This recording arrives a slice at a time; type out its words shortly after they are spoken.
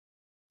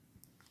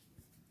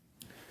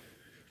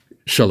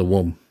Shalom.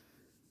 I'm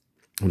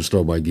going to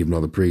start by giving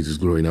all the praises,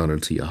 glory, and honor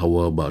to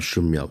Yahweh,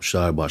 Ba'ashem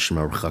Yahushai,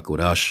 Ba'ashem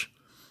Ruchakodash.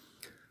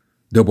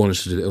 Double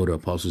honors to the elder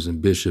apostles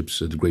and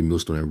bishops of the great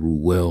millstone that rule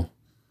well.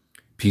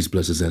 Peace,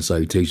 blessings, and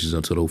salutations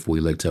unto the hopeful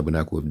elect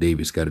tabernacle of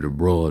David scattered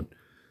abroad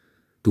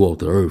throughout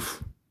the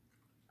earth.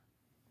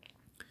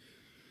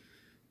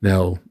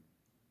 Now,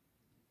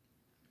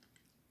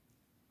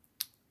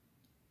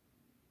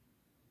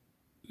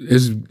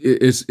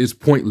 it's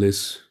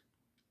pointless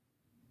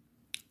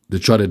to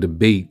try to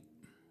debate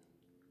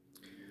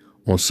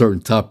on certain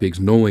topics,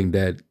 knowing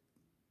that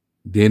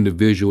the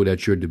individual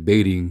that you're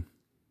debating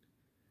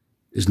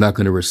is not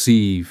going to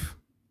receive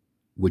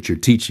what you're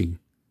teaching.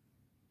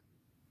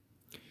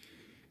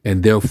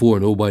 And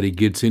therefore, nobody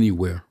gets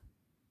anywhere.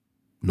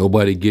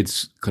 Nobody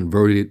gets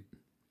converted.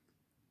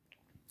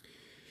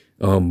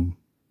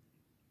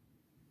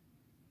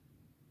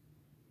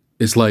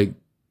 It's like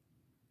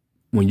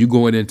when you're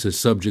going into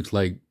subjects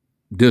like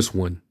this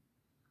one,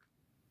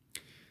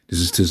 this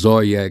is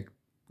Tazaryach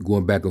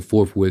going back and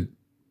forth with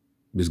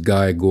this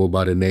guy going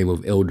by the name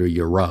of Elder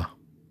Yara.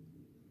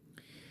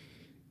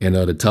 And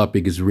the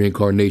topic is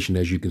reincarnation,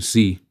 as you can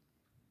see.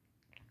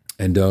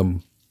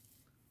 And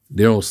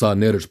they're on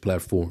Sa-Netter's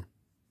platform,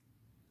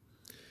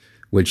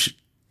 which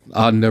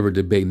I'll never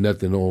debate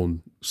nothing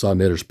on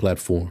Sa-Netter's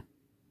platform.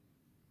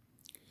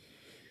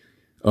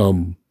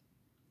 Trying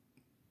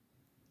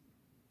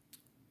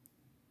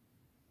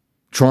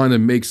to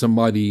make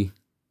somebody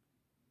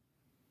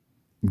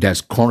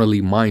that's carnally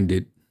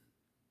minded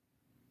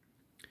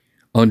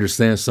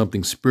understand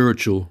something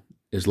spiritual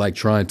is like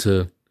trying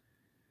to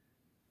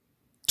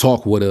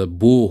talk with a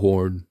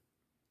bullhorn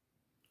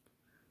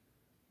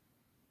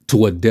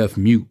to a deaf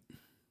mute.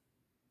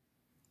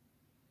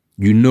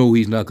 You know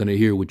he's not going to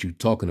hear what you're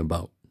talking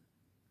about.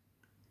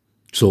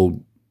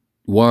 So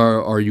why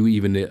are you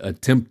even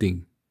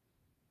attempting?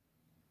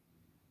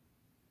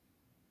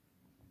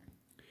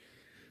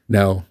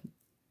 Now,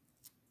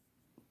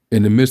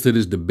 in the midst of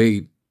this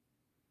debate,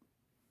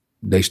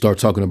 they start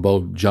talking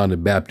about John the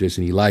Baptist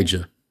and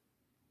Elijah.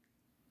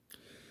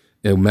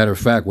 And matter of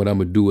fact, what I'm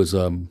going to do is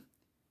I'm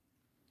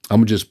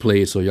going to just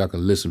play it so y'all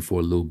can listen for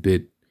a little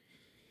bit.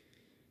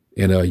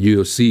 And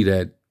you'll see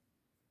that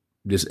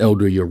this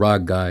Elder Yara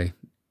guy,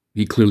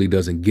 he clearly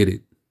doesn't get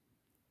it.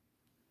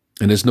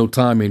 And there's no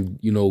time in,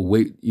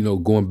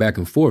 going back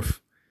and forth,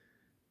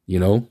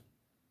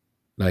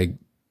 like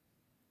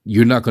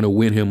you're not going to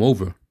win him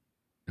over.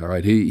 All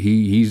right.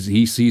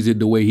 He sees it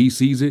the way he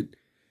sees it.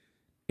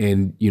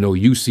 And,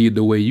 you see it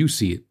the way you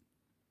see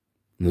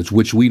it,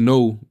 which we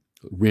know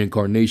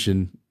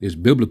reincarnation is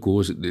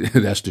biblical.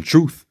 That's the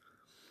truth.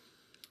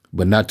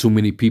 But not too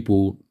many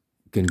people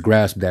can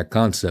grasp that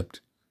concept.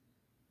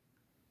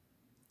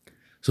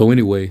 So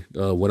anyway,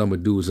 what I'm going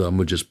to do is I'm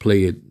going to just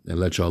play it and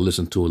let y'all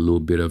listen to a little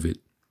bit of it.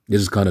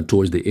 This is kind of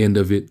towards the end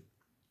of it,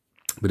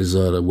 but it's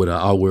with an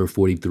hour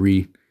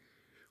 43,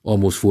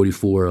 almost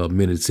 44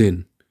 minutes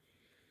in.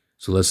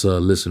 So let's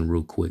listen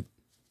real quick.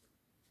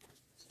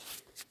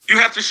 You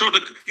have to show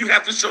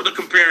the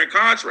compare and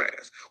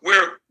contrast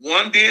where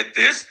one did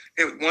this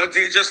and one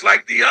did just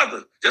like the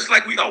other. Just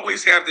like we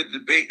always have the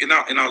debate in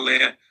our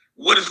land.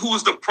 Who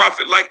is the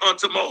prophet like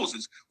unto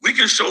Moses? We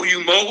can show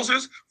you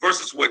Moses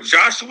versus what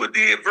Joshua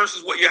did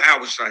versus what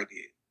Yahushua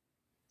did.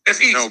 That's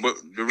easy. No, but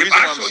the reason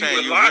I'm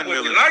saying what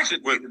Elijah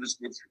did in the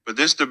scripture. But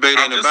this debate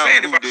ain't about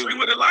saying, if I show you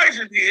what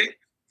Elijah did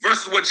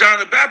versus what John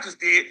the Baptist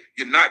did,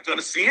 you're not going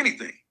to see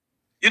anything.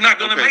 You're not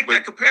going to make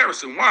that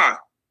comparison. Why?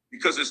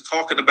 Because it's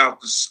talking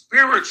about the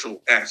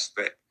spiritual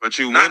aspect. But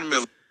you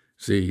windmill.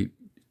 See,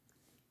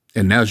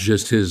 and that's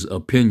just his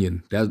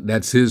opinion.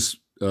 That's his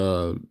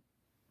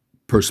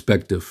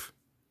perspective.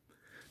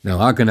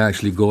 Now, I can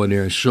actually go in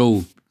there and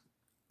show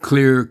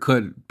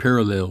clear-cut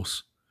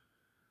parallels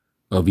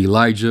of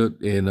Elijah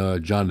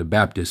and John the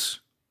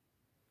Baptist.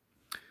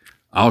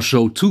 I'll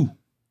show two.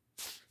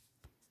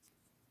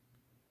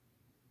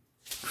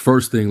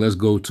 First thing, let's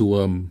go to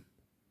 1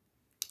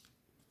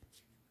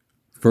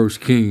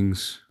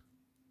 Kings.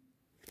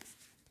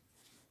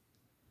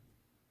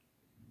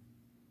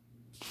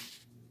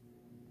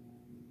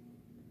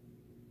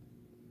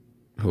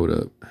 Hold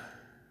up.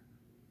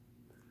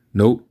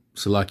 Nope,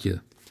 Salakia.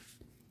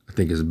 I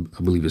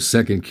believe it's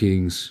 2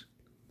 Kings,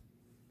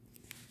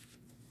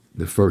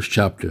 the first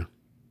chapter.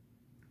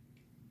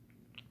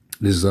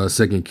 This is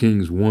 2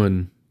 Kings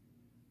 1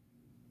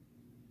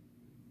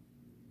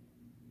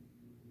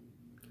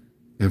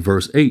 and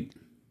verse 8.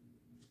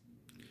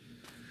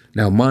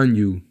 Now, mind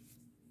you,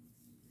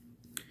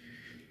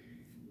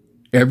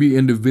 every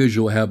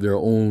individual have their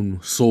own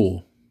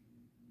soul.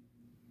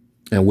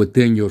 And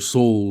within your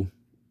soul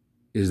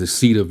is the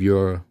seat of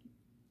your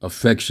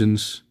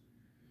affections,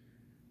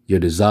 your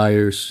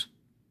desires,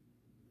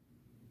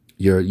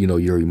 your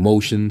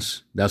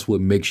emotions. That's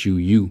what makes you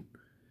you.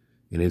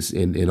 And it's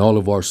and all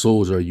of our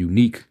souls are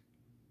unique.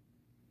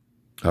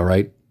 All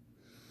right.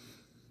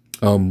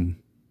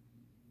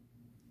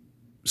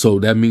 So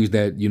that means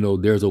that,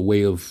 there's a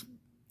way of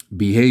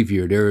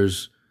behavior.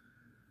 There's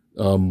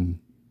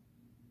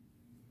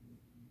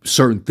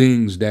certain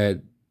things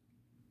that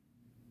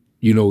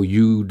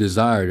you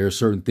desire. There are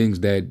certain things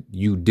that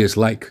you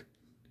dislike,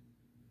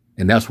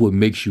 and that's what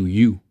makes you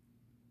you.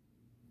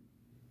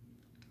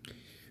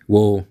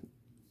 Well,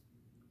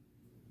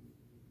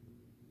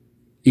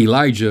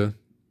 Elijah,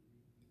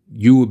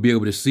 you will be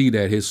able to see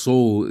that his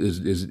soul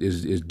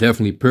is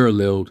definitely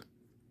paralleled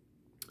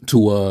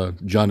to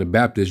John the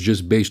Baptist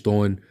just based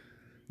on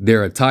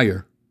their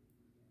attire.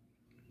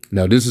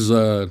 Now, this is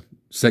 2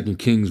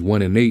 Kings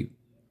 1:8,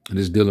 and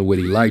it's dealing with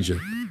Elijah.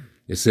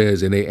 It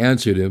says, and they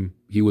answered him,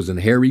 he was an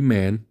hairy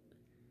man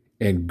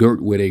and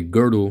girt with a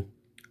girdle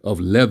of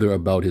leather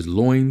about his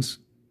loins.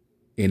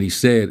 And he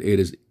said, it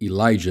is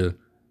Elijah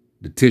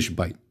the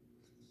Tishbite.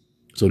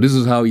 So this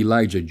is how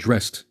Elijah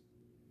dressed.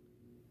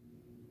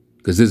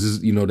 Because this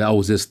is, that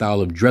was his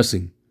style of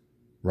dressing,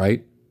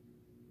 right?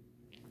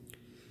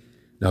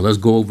 Now let's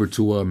go over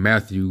to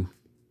Matthew,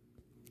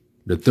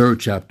 the 3rd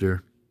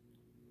chapter,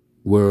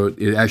 where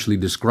it actually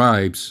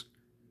describes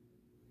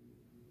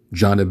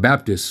John the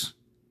Baptist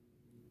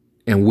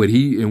and what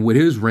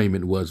his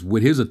raiment was,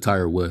 what his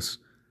attire was.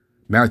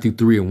 Matthew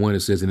 3:1, it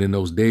says, and in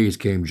those days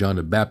came John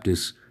the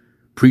Baptist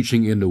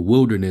preaching in the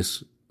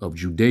wilderness of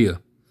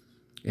Judea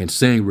and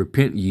saying,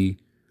 repent ye,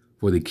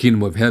 for the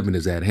kingdom of heaven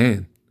is at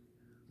hand.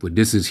 For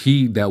this is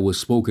he that was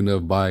spoken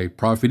of by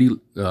prophet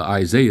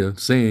Isaiah,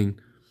 saying,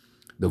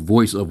 the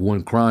voice of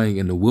one crying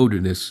in the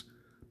wilderness,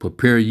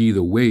 prepare ye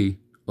the way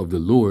of the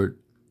Lord,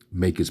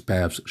 make his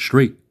paths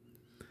straight.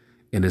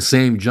 And the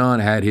same John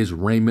had his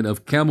raiment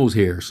of camel's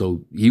hair.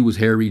 So he was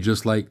hairy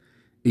just like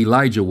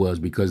Elijah was,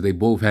 because they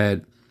both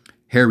had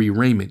hairy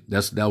raiment.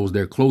 That was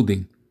their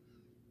clothing.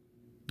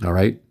 All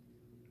right.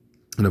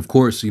 And of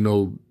course, in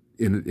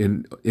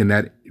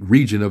that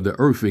region of the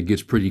earth, it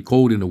gets pretty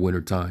cold in the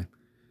wintertime.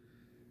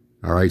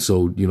 All right.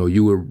 So,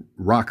 you would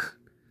rock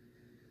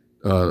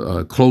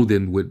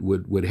clothing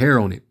with hair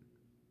on it.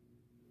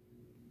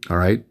 All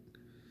right.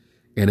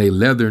 And a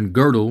leathern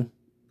girdle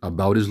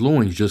about his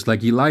loins, just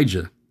like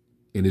Elijah.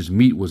 And his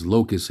meat was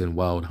locusts and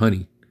wild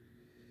honey.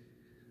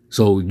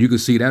 So you can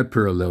see that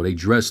parallel. They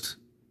dressed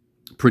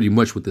pretty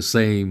much with the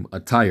same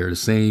attire, the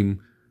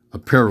same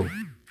apparel,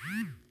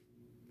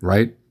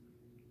 right?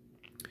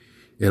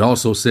 It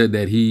also said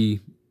that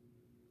he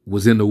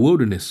was in the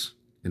wilderness,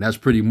 and that's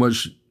pretty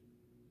much,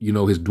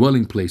 his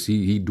dwelling place.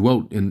 He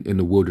dwelt in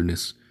the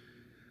wilderness.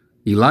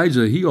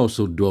 Elijah, he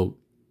also dwelt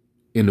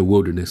in the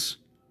wilderness.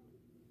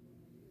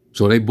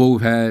 So they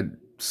both had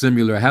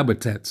similar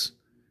habitats.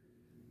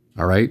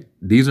 All right.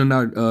 These are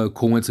not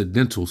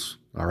coincidentals.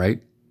 All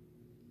right.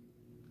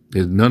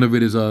 None of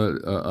it is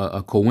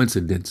a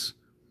coincidence.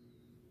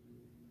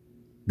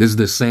 This is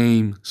the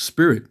same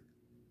spirit,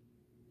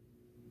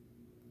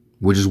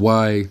 which is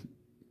why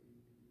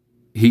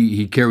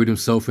he carried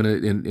himself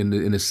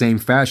in the same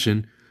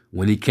fashion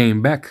when he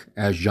came back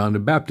as John the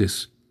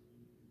Baptist.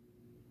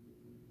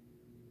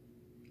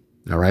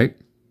 All right.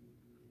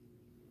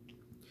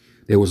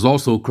 They was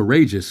also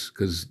courageous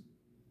because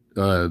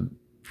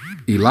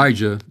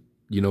Elijah,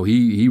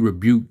 he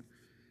rebuked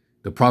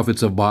the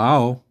prophets of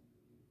Baal,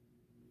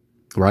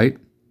 right?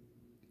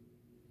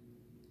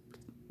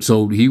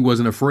 So he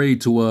wasn't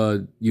afraid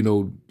to,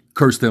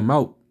 curse them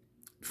out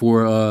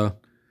for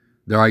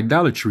their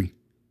idolatry.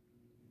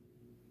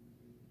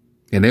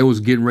 And they was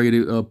getting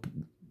ready to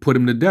put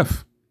him to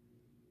death.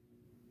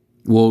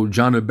 Well,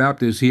 John the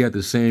Baptist, he had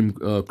the same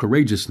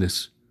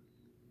courageousness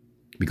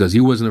because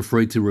he wasn't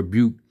afraid to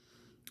rebuke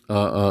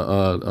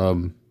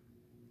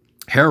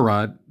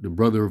Herod, the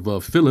brother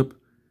of Philip,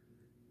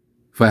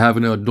 for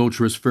having an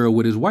adulterous affair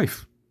with his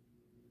wife,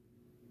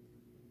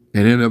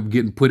 and ended up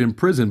getting put in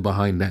prison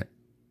behind that.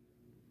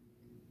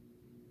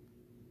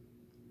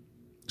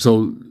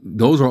 So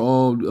those are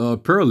all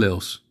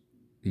parallels.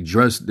 They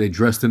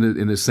dressed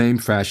in the same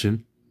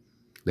fashion.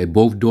 They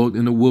both dwelt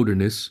in the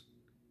wilderness,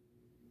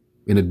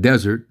 in the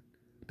desert.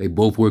 They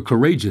both were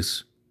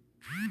courageous.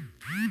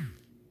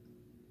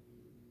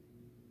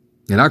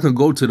 And I can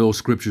go to those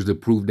scriptures to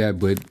prove that,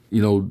 but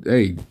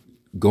hey,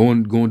 go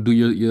and do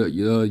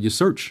your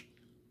search.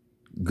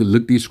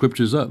 Look these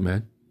scriptures up,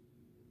 man.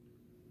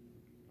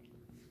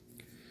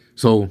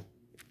 So,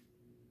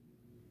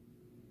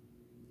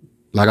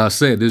 like I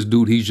said, this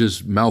dude, he's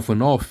just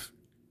mouthing off,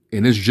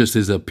 and it's just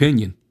his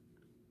opinion.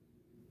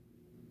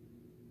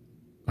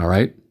 All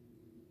right.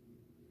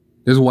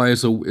 This is why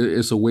it's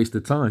a waste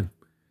of time,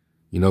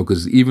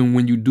 because even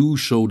when you do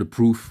show the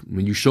proof,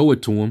 when you show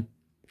it to him,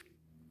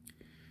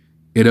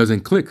 it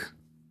doesn't click.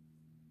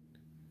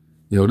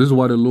 This is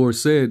why the Lord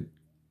said,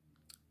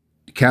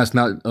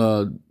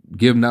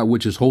 give not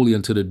which is holy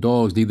unto the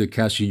dogs, neither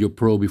cast ye your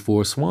pearl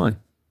before a swine.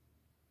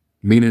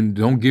 Meaning,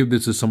 don't give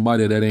this to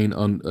somebody that ain't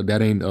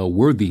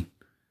worthy,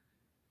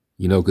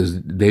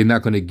 because they're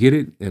not going to get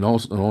it. And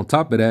also, on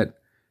top of that,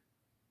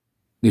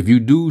 if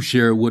you do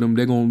share it with them,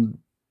 they're going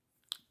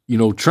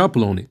to,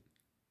 trample on it.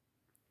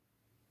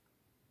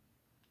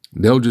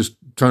 They'll just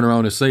turn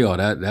around and say, "Oh,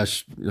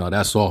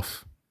 that's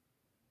off.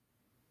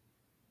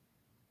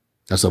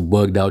 That's a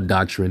bugged out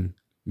doctrine,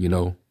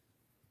 that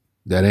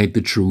ain't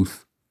the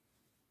truth."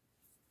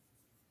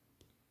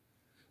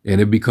 And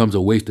it becomes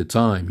a waste of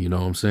time, you know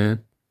what I'm saying?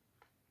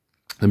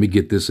 Let me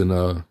get this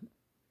in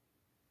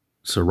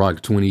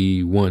Sirach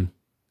 21.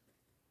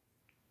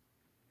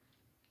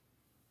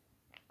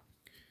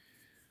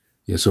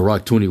 Yeah,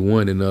 Sirach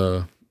 21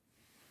 and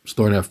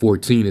starting at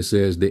 14, it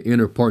says, the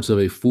inner parts of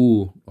a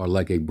fool are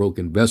like a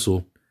broken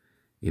vessel,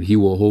 and he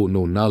will hold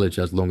no knowledge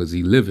as long as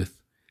he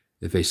liveth.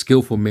 If a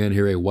skillful man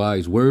hear a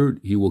wise word,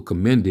 he will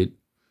commend it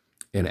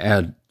and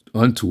add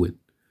unto it.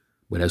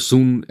 But as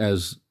soon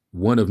as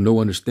one of no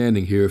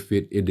understanding heareth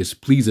it, it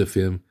displeaseth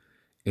him,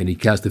 and he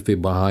casteth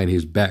it behind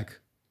his back.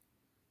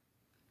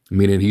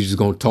 Meaning he's just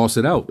gonna toss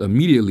it out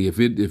immediately. If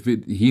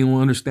he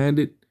don't understand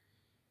it,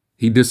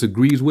 he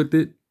disagrees with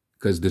it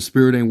because the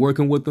spirit ain't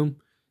working with him.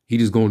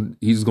 He's just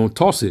gonna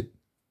toss it.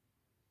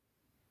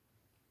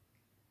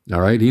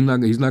 All right,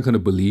 he's not gonna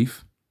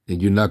believe,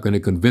 and you're not gonna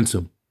convince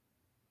him,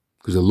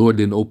 because the Lord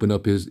didn't open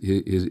up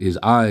his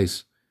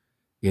eyes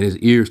and his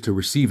ears to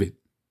receive it.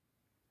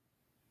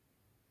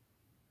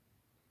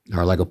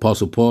 Or like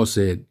Apostle Paul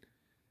said,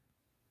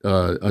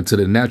 unto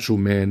the natural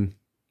man,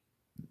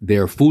 they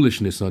are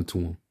foolishness unto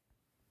him.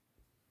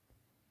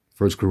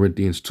 1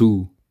 Corinthians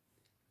 2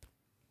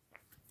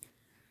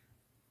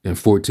 and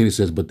 14, it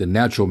says, but the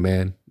natural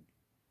man,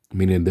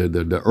 meaning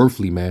the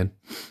earthly man,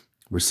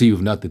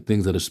 receiveth not the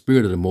things of the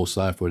Spirit of the Most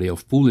High, for they are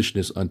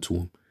foolishness unto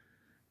him.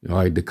 All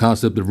right, the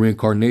concept of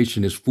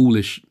reincarnation is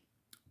foolish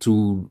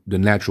to the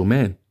natural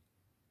man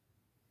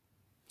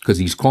because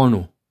he's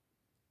carnal.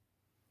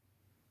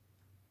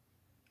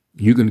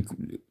 You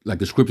can, like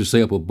the scriptures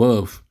say up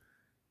above,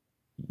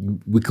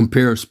 we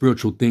compare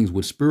spiritual things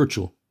with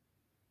spiritual.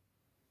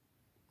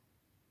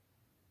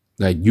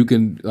 Like you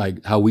can,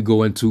 like how we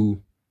go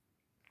into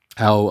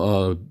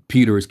how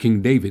Peter is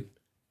King David.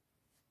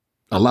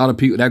 A lot of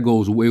people, that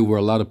goes way over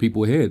a lot of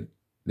people's head.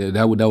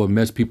 That would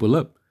mess people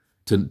up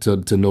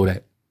to know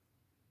that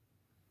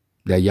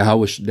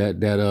Yahweh,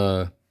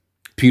 that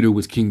Peter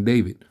was King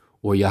David,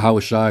 or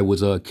Yahweh Shai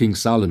was King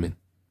Solomon.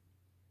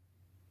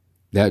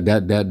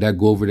 That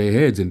go over their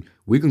heads, and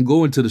we can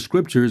go into the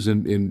scriptures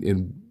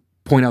and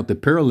point out the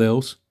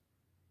parallels.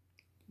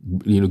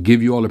 You know,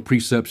 give you all the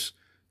precepts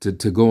to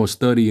go and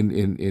study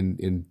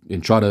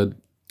and try to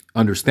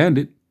understand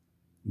it.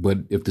 But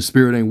if the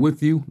Spirit ain't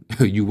with you,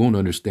 you won't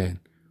understand.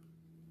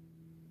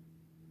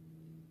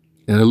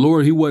 And the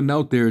Lord, he wasn't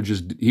out there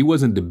he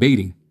wasn't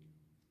debating.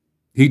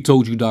 He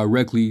told you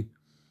directly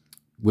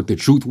what the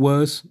truth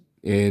was,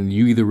 and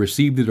you either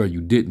received it or you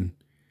didn't.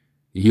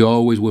 He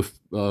always would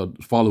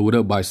follow it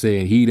up by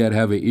saying, he that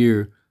have an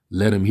ear,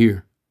 let him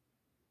hear.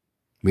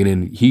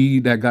 Meaning he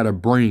that got a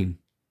brain,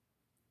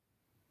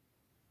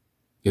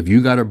 if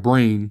you got a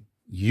brain,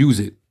 use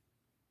it.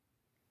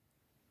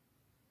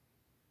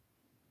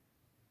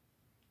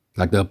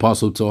 Like the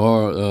Apostle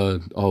Tahar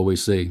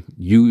always say,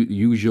 you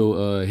use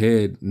your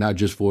head not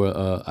just for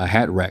a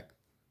hat rack.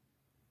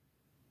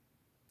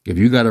 If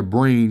you got a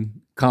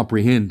brain,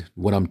 comprehend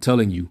what I'm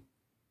telling you.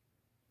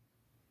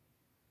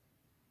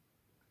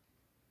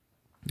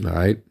 All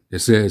right. It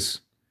says,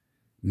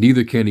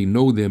 neither can he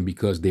know them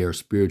because they are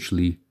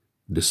spiritually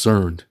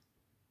discerned.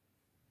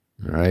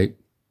 All right.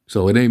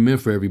 So it ain't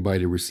meant for everybody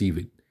to receive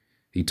it.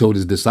 He told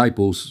his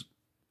disciples,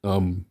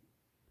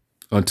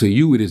 unto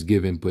you it is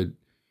given, but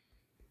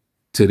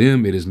to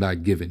them it is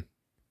not given.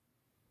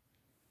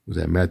 Was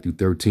that Matthew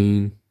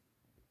 13?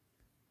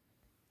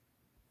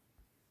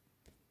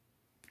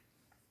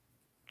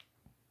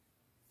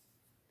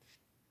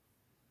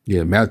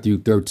 Yeah, Matthew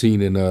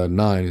 13 and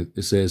 9,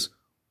 it says,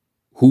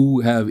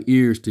 who have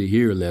ears to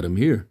hear, let him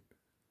hear.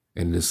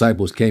 And the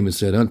disciples came and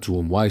said unto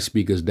him, why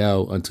speakest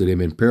thou unto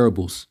them in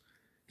parables?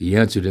 He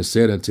answered and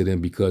said unto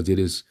them, because it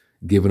is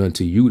given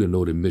unto you to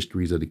know the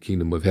mysteries of the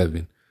kingdom of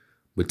heaven,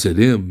 but to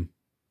them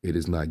it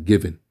is not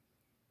given.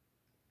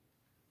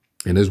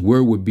 And this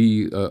word would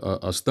be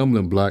a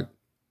stumbling block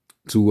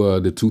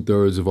to the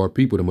 2/3 of our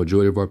people, the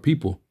majority of our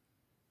people.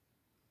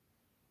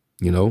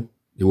 You know,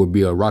 it would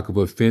be a rock of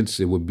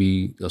offense. It would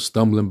be a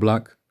stumbling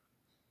block,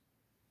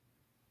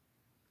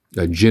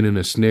 a gin and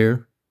a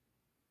snare.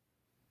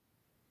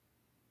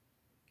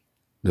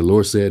 The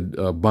Lord said,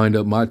 bind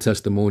up my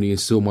testimony and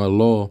seal my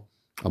law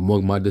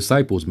among my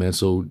disciples, man.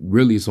 So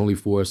really it's only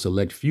for a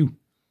select few.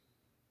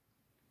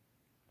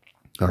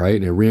 All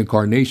right. And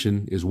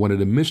reincarnation is one of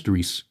the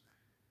mysteries.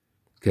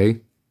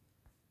 Okay.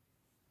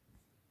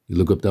 You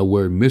look up that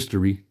word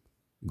mystery,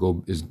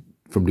 is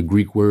from the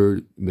Greek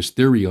word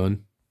mysterion.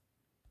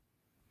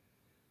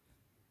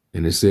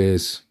 And it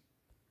says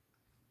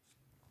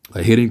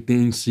a hidden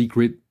thing,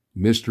 secret,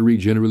 mystery,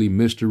 generally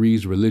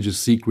mysteries, religious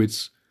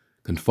secrets,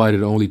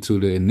 confided only to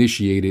the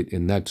initiated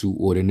and not to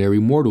ordinary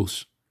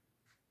mortals.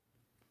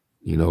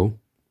 You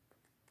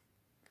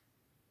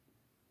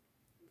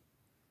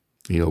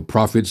know,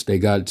 prophets, they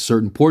got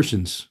certain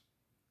portions.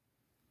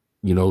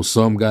 You know,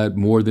 some got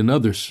more than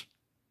others,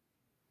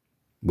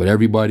 but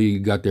everybody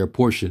got their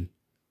portion.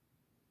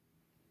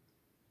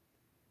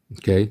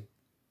 Okay.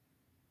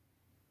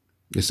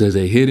 It says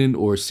a hidden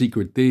or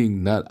secret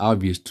thing not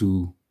obvious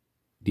to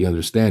the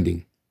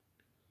understanding.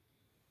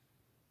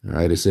 All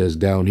right. It says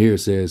down here,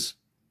 it says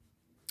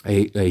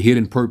a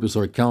hidden purpose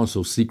or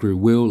counsel, secret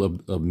will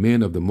of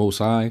men of the Most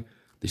High,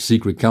 the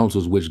secret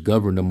counsels which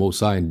govern the Most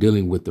High in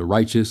dealing with the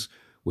righteous,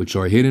 which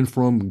are hidden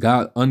from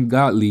God,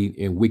 ungodly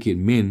and wicked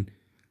men,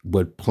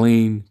 but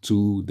plain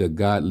to the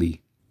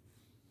godly.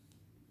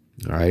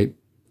 All right.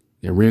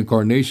 And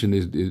reincarnation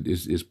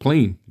is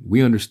plain.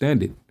 We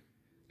understand it.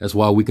 That's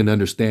why we can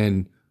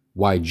understand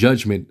why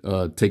judgment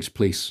takes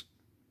place.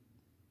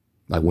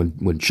 Like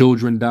when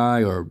children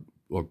die or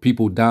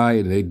people die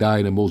and they die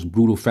in the most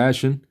brutal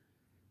fashion,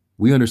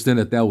 we understand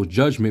that that was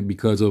judgment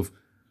because of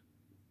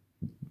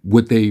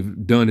what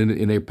they've done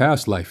in their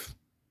past life,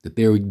 that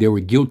they were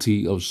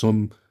guilty of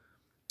some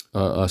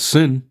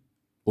sin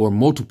or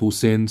multiple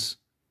sins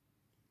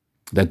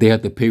that they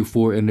have to pay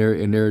for in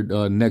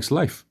their next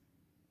life.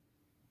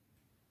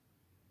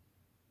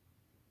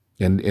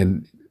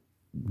 And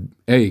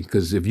hey,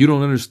 because if you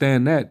don't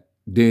understand that,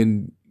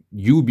 then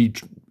you be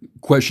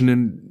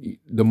questioning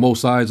the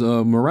Most High's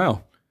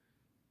morale.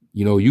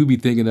 You know, you be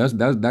thinking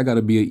that got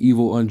to be an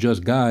evil,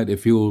 unjust God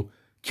if he'll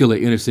kill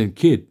an innocent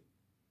kid.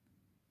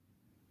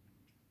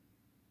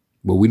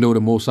 But we know the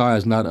Most High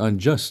is not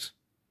unjust.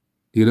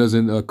 He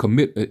doesn't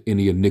commit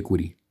any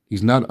iniquity.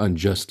 He's not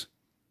unjust.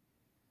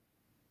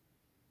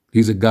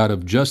 He's a God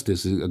of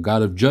justice, a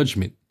God of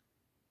judgment.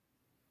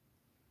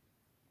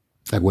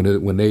 Like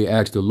when they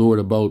asked the Lord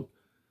about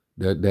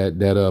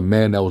that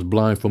man that was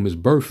blind from his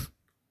birth,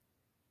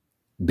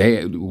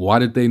 why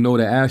did they know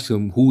to ask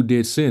him who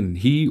did sin,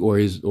 he or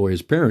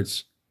his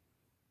parents?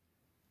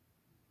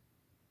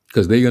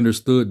 Because they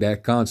understood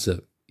that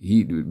concept.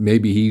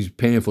 Maybe he's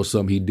paying for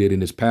something he did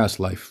in his past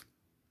life.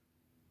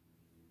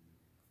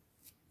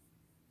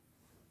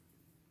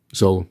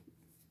 So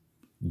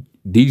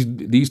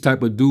these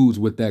type of dudes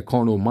with that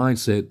carnal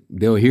mindset,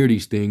 they'll hear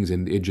these things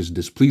and it just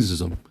displeases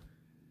them.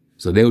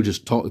 So they'll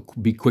just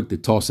be quick to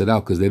toss it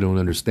out because they don't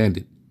understand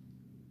it.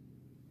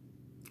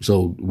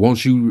 So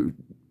once you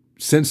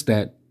sense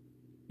that,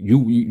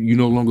 you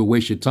no longer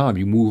waste your time.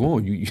 You move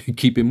on. You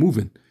keep it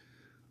moving.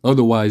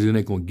 Otherwise, it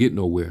ain't gonna get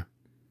nowhere.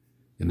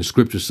 And the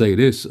scriptures say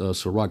this,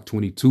 Sirach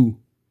 22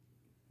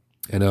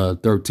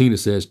 and 13, it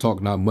says,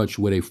 "Talk not much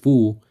with a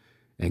fool,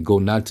 and go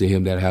not to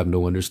him that have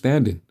no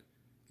understanding.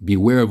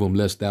 Beware of him,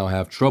 lest thou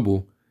have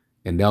trouble,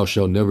 and thou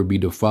shalt never be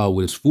defiled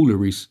with his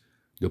fooleries.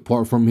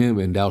 Depart from him,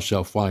 and thou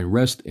shalt find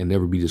rest, and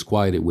never be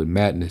disquieted with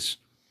madness."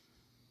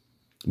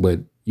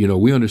 But, you know,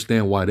 we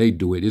understand why they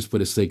do it. It's for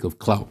the sake of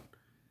clout.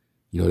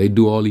 You know, they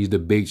do all these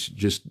debates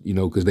just, you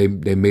know, because they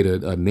made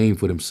a name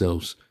for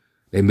themselves.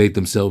 They made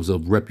themselves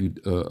of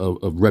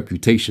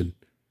reputation.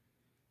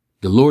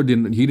 The Lord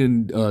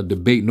didn't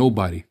debate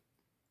nobody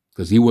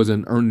because he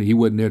wasn't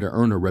there to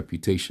earn a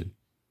reputation.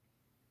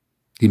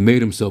 He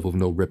made himself of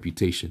no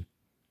reputation.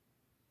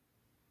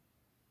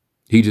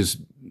 He just,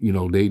 you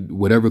know,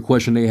 whatever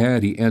question they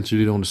had, he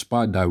answered it on the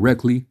spot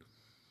directly.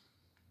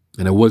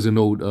 And it wasn't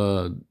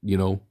no,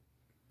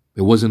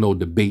 it wasn't no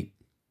debate.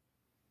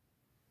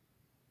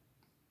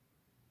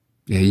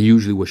 And he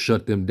usually would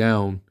shut them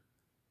down,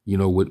 you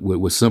know,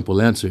 with simple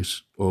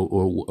answers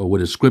or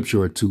with a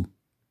scripture or two.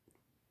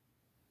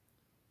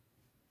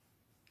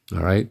 All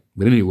right.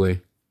 But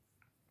anyway,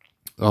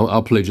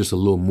 I'll play just a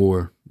little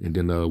more and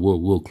then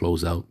we'll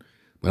close out.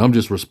 But I'm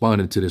just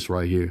responding to this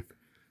right here.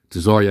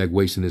 Tazaryach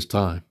wasting his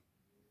time.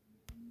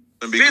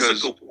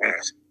 Because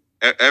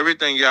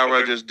everything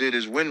Yahweh just did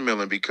is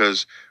windmilling,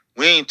 because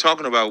we ain't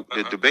talking about,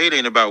 the debate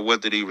ain't about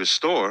what did he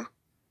restore.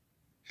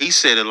 He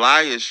said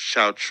Elias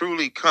shall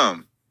truly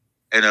come.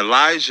 And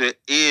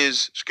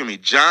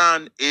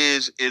John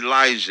is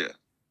Elijah.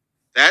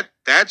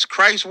 That's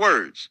Christ's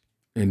words.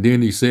 And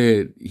then he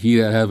said, he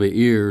that have an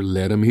ear,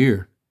 let him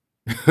hear.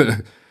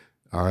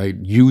 All right.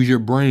 Use your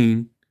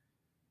brain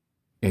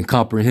and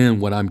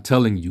comprehend what I'm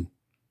telling you.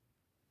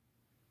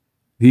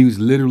 He was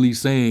literally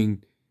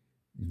saying,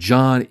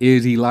 John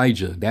is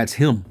Elijah. That's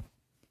him.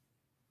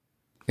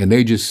 And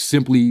they just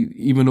simply,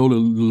 even though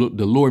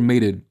the Lord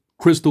made it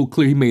crystal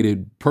clear, he made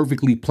it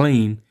perfectly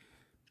plain,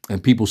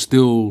 and people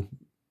still,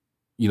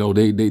 you know,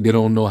 they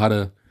don't know how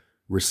to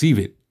receive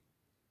it.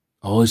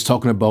 Oh, it's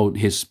talking about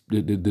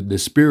the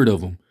spirit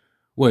of him.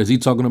 What is he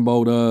talking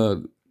about?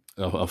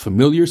 A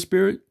familiar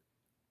spirit?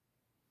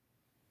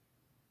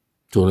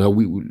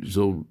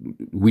 So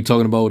we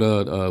talking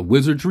about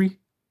wizardry,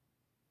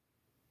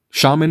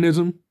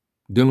 shamanism,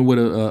 dealing with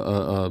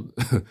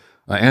a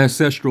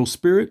ancestral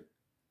spirit?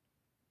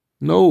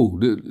 No,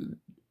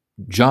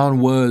 John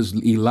was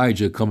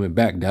Elijah coming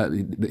back.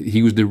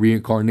 He was the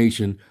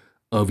reincarnation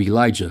of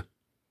Elijah.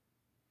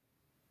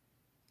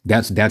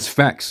 That's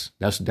facts.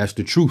 That's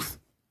the truth.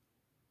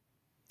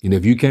 And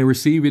if you can't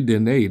receive it,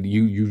 then hey,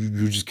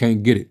 you just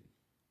can't get it.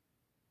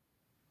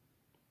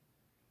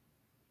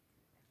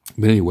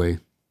 But anyway,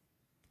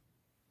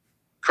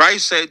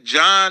 Christ said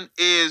John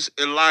is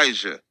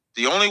Elijah.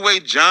 The only way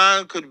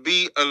John could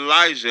be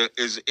Elijah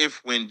is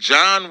if when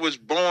John was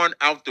born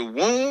out the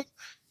womb,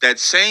 that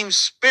same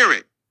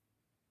spirit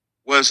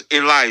was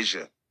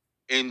Elijah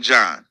in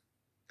John.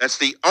 That's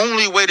the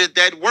only way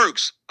that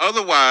works.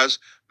 Otherwise,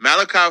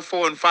 Malachi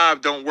 4 and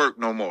 5 don't work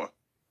no more.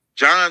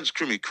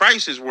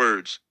 Christ's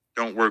words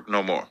don't work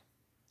no more.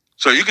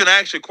 So you can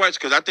ask your question,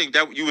 because I think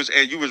that you was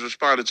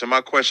responding to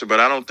my question, but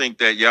I don't think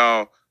that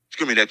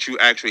that you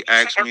actually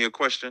asked me a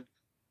question.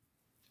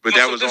 But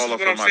that was all of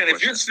my question.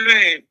 If you're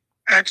saying,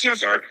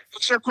 sorry,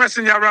 what's your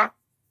question, Yara?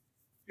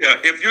 Yeah,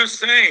 if you're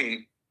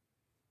saying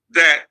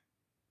that,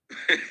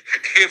 that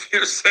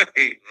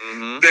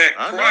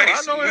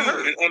Christ knew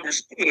and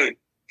understood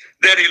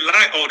that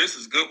this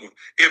is a good one.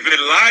 If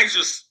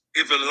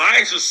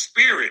Elijah's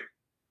spirit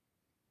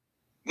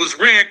was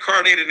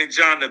reincarnated in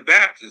John the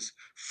Baptist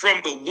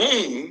from the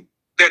womb,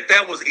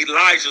 that was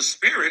Elijah's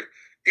spirit,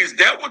 is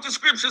that what the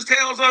scriptures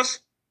tells us,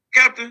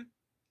 Captain?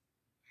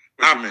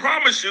 I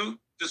promise you,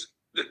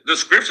 the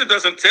scripture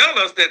doesn't tell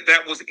us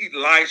that was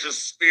Elijah's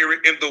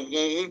spirit in the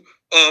womb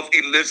of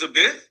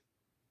Elizabeth.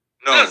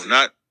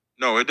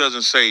 No, it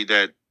doesn't say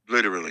that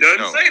literally. It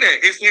doesn't say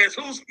that.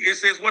 It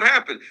says what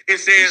happened. He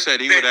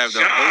said he would have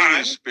the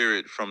Holy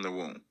Spirit from the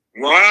womb.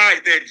 Right,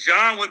 that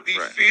John would be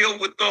filled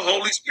with the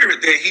Holy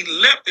Spirit, that he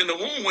leapt in the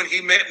womb when he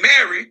met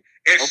Mary,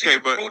 as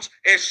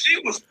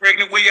she was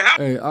pregnant with your house.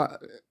 Hey,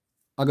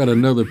 I got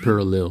another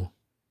parallel,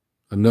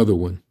 another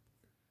one.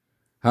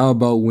 How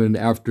about when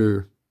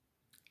after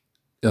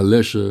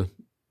Elisha,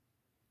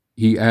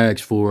 he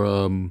asked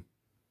for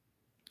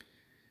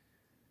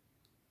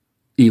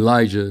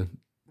Elijah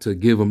to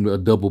give him a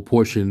double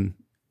portion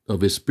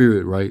of his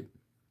spirit, right?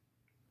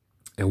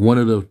 And one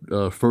of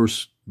the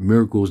first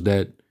miracles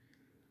that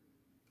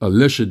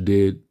Elisha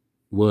did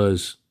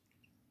was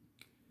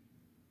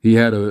he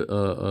had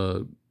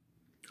a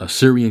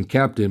Syrian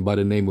captain by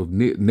the name of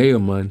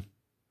Naaman,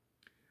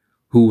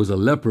 who was a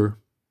leper,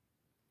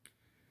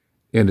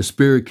 and the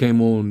spirit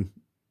came on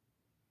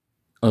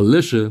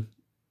Elisha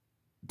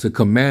to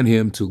command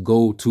him to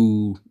go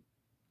to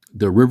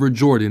the river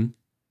Jordan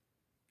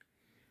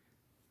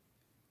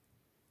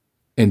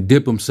and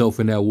dip himself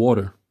in that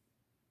water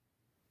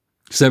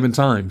 7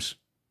 times.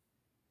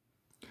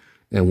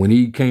 And when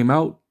he came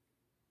out,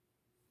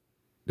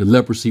 the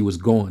leprosy was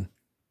gone.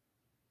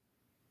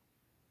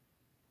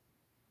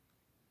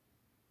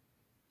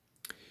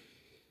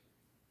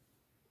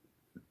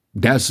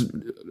 That's,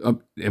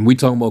 and we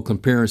talking about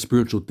comparing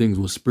spiritual things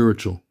with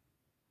spiritual.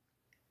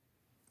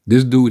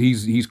 This dude,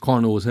 he's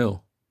carnal as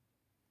hell.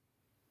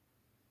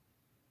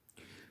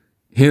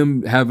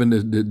 Him having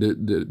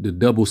the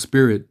double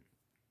spirit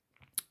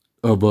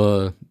of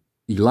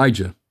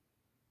Elijah,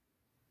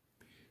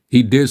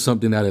 he did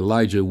something that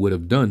Elijah would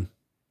have done.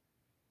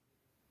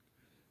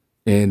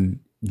 And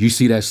you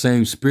see that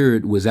same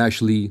spirit was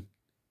actually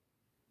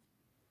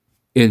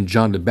in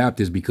John the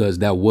Baptist, because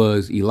that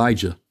was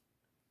Elijah.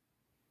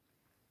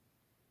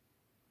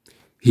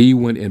 He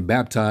went and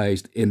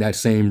baptized in that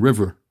same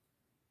river,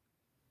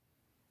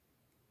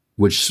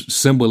 which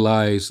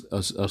symbolized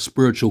a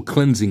spiritual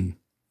cleansing.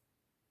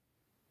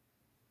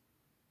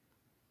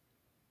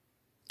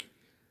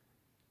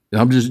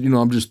 And I'm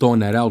just throwing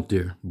that out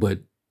there. But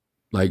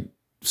like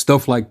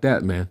stuff like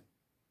that, man.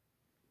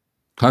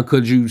 How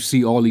could you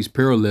see all these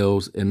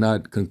parallels and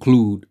not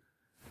conclude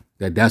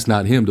that that's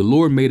not him? The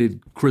Lord made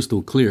it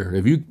crystal clear.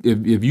 If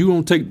you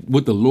don't take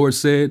what the Lord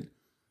said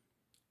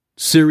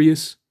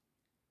serious,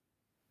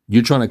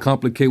 you're trying to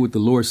complicate what the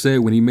Lord said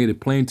when he made it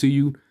plain to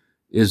you,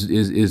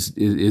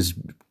 is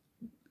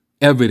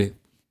evident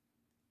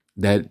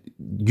that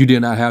you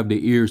did not have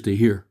the ears to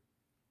hear.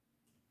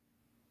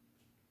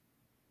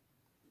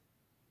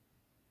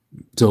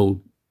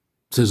 So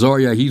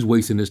Tazaryach, he's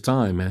wasting his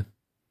time, man.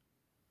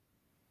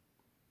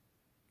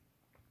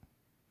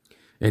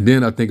 And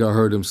then I think I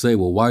heard him say,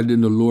 well, why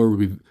didn't the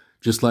Lord,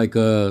 just like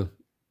when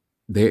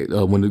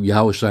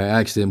Yahushua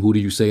asked them, who do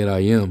you say that I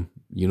am?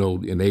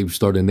 And they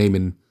started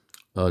naming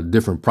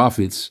different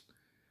prophets,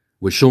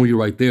 was showing you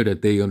right there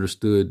that they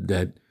understood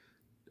that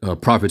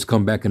prophets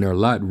come back in their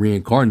lot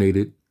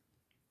reincarnated.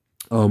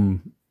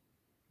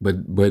 But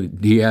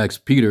he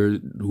asked Peter,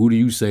 who do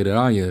you say that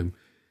I am?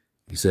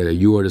 He said that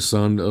you are the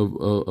son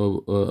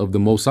of the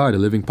Most High, the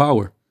living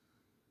power.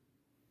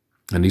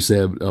 And he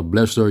said,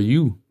 blessed are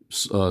you,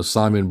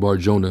 Simon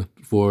Bar-Jonah,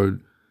 for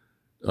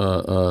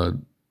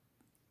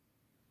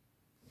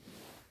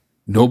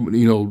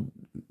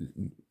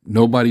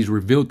nobody's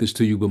revealed this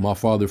to you but my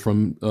Father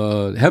from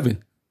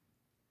heaven.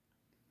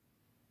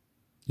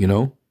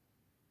 Yeah,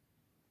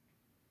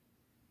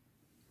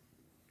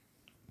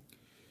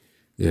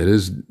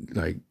 this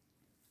like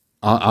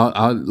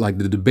I like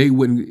the debate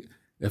wouldn't.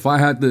 If I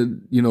had to,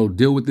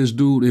 deal with this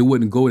dude, it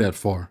wouldn't go that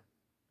far.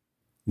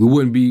 We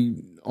wouldn't be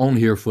on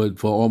here for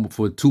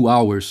 2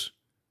 hours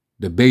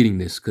debating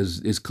this, because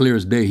it's clear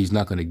as day he's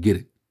not going to get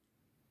it.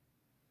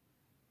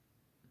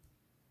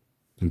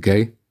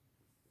 Okay?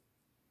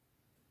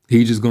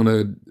 He's just going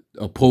to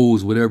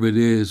oppose whatever it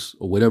is,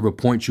 or whatever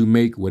point you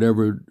make,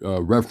 whatever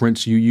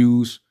reference you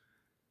use.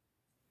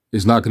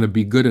 It's not going to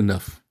be good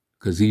enough,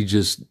 because he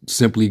just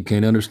simply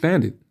can't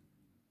understand it.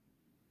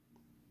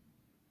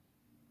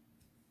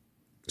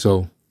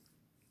 So,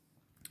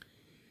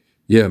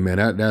 yeah,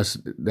 man, that's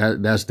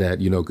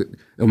that.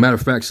 No matter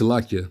of fact,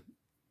 Salakia,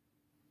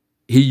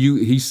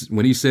 he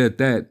when he said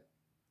that,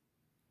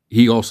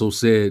 he also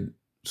said,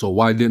 so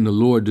why didn't the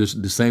Lord,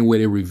 just the same way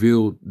they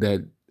revealed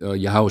that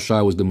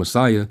Yahushua was the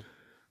Messiah,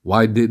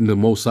 why didn't the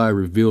Most High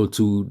reveal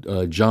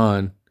to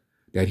John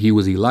that he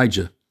was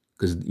Elijah?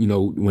 Because, you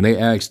know, when they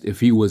asked if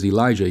he was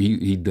Elijah,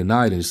 he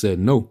denied and said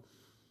no.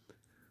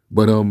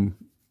 But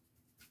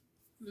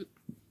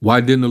why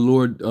didn't the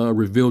Lord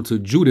reveal to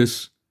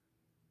Judas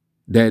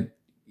that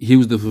he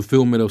was the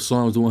fulfillment of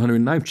Psalms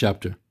 109th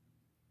chapter?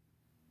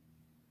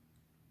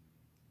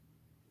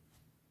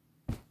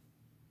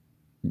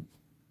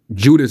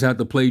 Judas had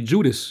to play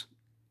Judas,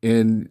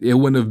 and it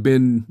wouldn't have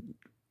been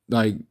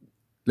like,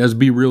 let's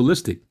be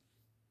realistic.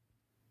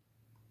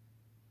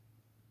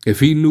 If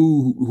he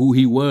knew who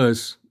he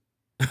was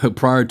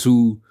prior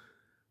to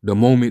the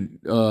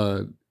moment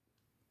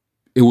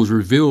it was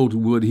revealed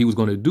what he was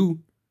going to do,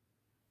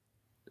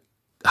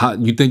 how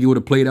you think it would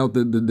have played out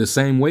the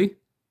same way?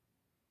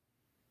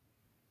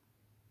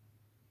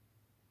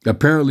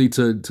 Apparently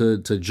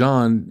to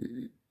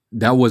John,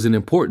 that wasn't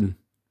important.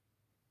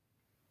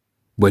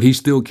 But he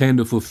still came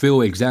to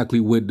fulfill exactly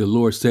what the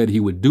Lord said he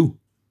would do.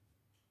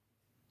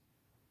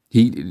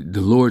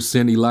 The Lord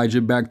sent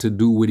Elijah back to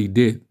do what he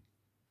did.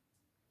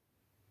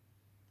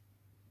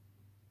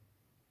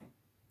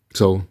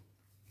 So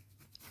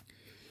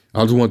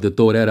I just want to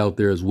throw that out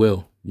there as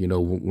well. You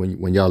know,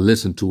 when y'all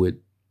listen to it,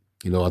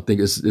 you know, I think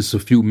it's a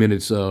few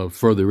minutes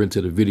further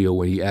into the video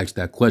when he asked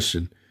that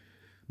question.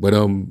 But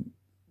I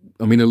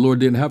mean, the Lord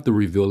didn't have to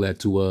reveal that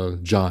to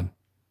John.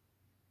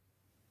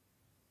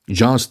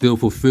 John still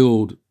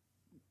fulfilled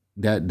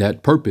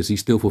that purpose. He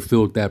still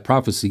fulfilled that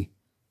prophecy,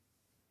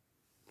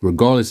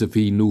 regardless if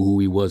he knew who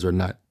he was or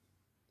not.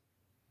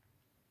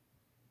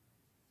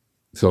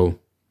 So,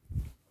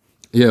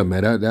 yeah,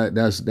 man,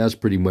 that's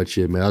pretty much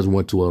it, man. I just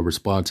want to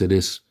respond to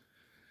this,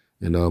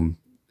 and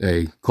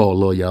hey, call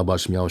Lord Yahweh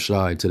Shem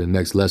Yahushai to the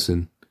next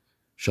lesson.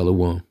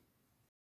 Shalom.